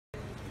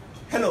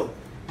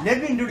Let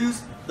me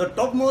introduce the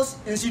topmost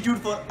institute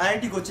for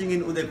IIT coaching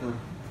in Udaipur.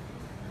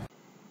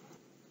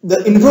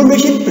 The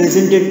information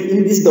presented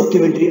in this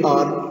documentary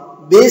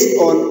are based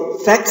on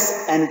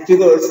facts and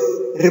figures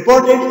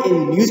reported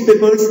in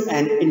newspapers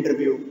and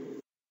interview.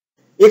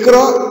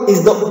 Iqraa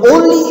is the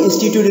only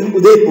institute in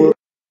Udaipur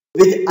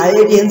with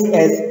IITians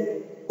as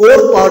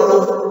core part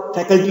of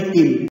faculty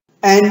team,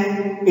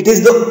 and it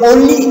is the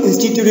only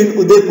institute in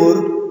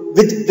Udaipur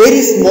with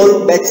very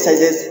small batch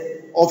sizes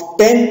of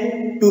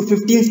 10 to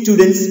 15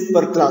 students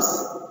per class.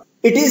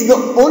 It is the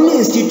only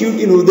institute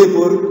in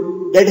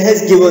Udaipur that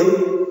has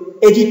given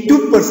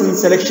 82%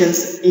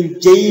 selections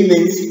in JEE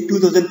Mains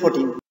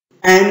 2014,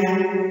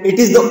 and it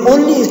is the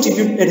only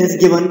institute that has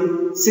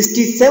given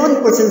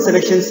 67%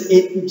 selections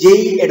in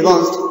JEE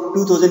Advanced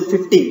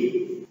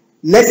 2015.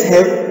 Let's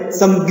have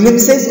some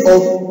glimpses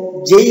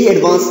of JEE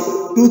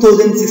Advanced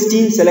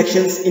 2016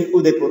 selections in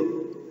Udaipur.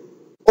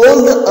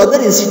 All the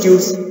other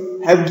institutes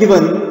have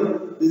given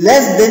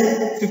less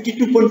than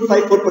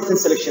 52.54%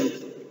 selection,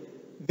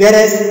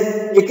 whereas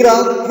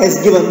Iqraa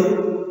has given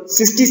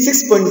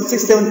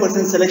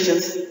 66.67%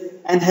 selections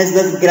and has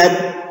thus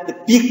grabbed the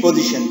peak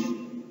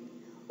position.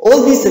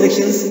 All these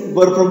selections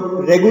were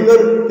from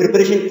regular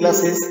preparation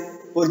classes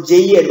for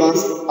JEE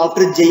Advanced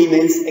after JEE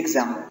Mains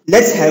exam.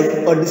 Let's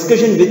have a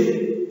discussion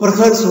with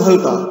Prakhar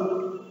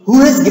Suhalka, who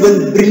has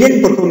given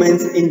brilliant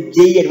performance in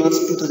JEE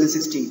Advanced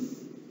 2016.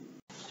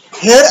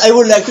 Here I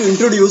would like to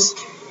introduce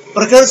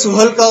Prakhar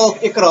Suhalka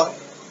of Iqraa,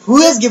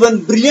 who has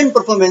given brilliant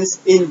performance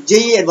in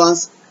JEE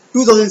Advanced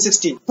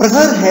 2016.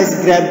 Prakhar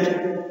has grabbed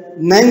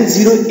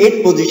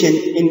 908 position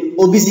in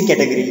OBC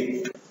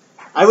category.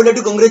 I would like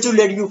to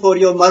congratulate you for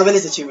your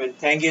marvelous achievement.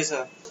 Thank you,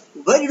 sir.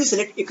 Why did you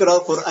select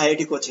Iqraa for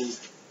IIT coaching?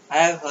 I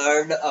have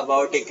heard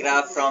about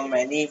Iqraa from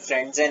many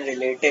friends and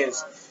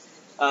relatives.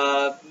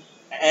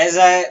 As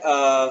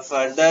I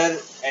further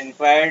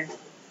inquired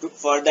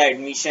for the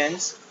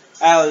admissions,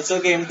 I also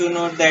came to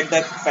know that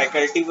the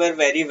faculty were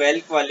very well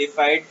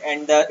qualified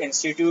and the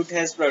institute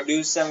has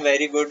produced some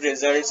very good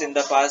results in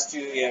the past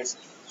few years.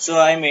 So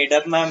I made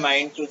up my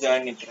mind to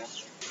join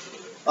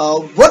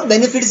Iqraa. What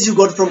benefits you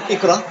got from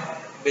Iqraa?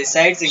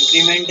 Besides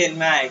increment in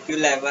my IQ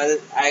level,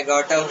 I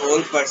got a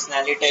whole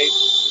personality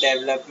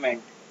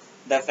development.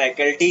 The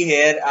faculty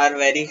here are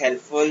very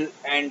helpful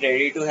and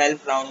ready to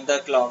help round the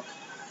clock.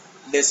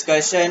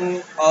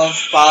 Discussion of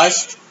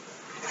past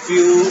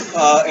few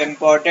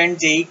important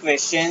JEE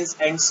questions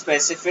and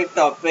specific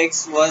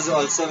topics was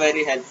also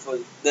very helpful.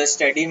 The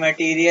study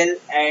material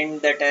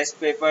and the test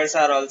papers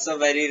are also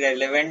very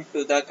relevant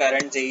to the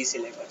current JEE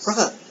syllabus.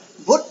 Prakhar,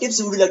 what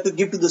tips would you like to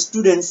give to the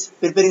students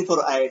preparing for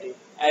IIT?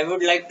 I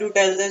would like to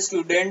tell the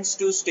students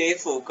to stay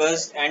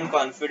focused and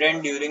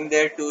confident during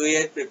their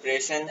 2-year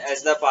preparation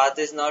as the path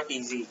is not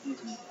easy.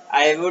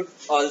 I would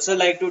also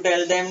like to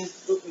tell them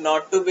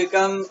not to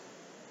become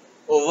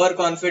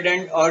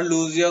overconfident or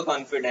lose your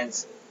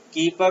confidence.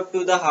 Keep up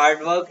to the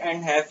hard work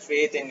and have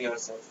faith in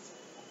yourself.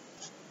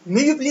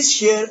 May you please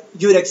share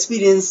your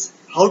experience,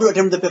 how to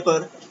attempt the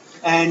paper,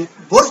 and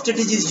what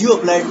strategies you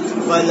applied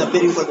while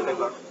appearing for the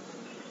paper?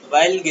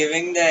 While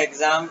giving the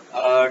exam,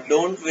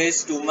 don't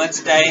waste too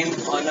much time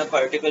on a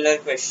particular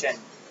question.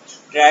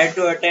 Try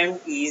to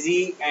attempt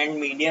easy and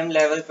medium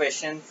level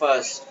question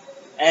first.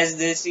 As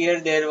this year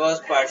there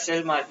was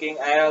partial marking,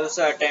 I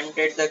also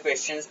attempted the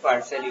questions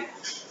partially.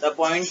 The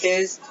point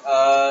is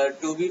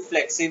to be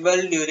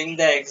flexible during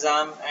the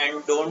exam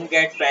and don't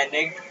get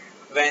panicked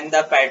when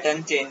the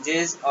pattern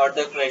changes or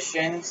the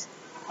questions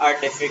are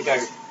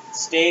difficult.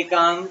 Stay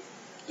calm,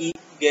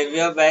 give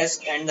your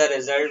best, and the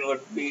result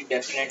would be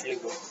definitely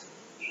good.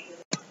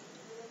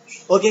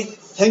 Okay,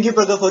 thank you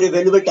Prakhar for your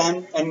valuable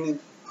time and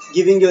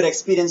giving your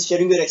experience,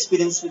 sharing your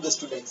experience with the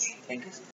students. Thank you.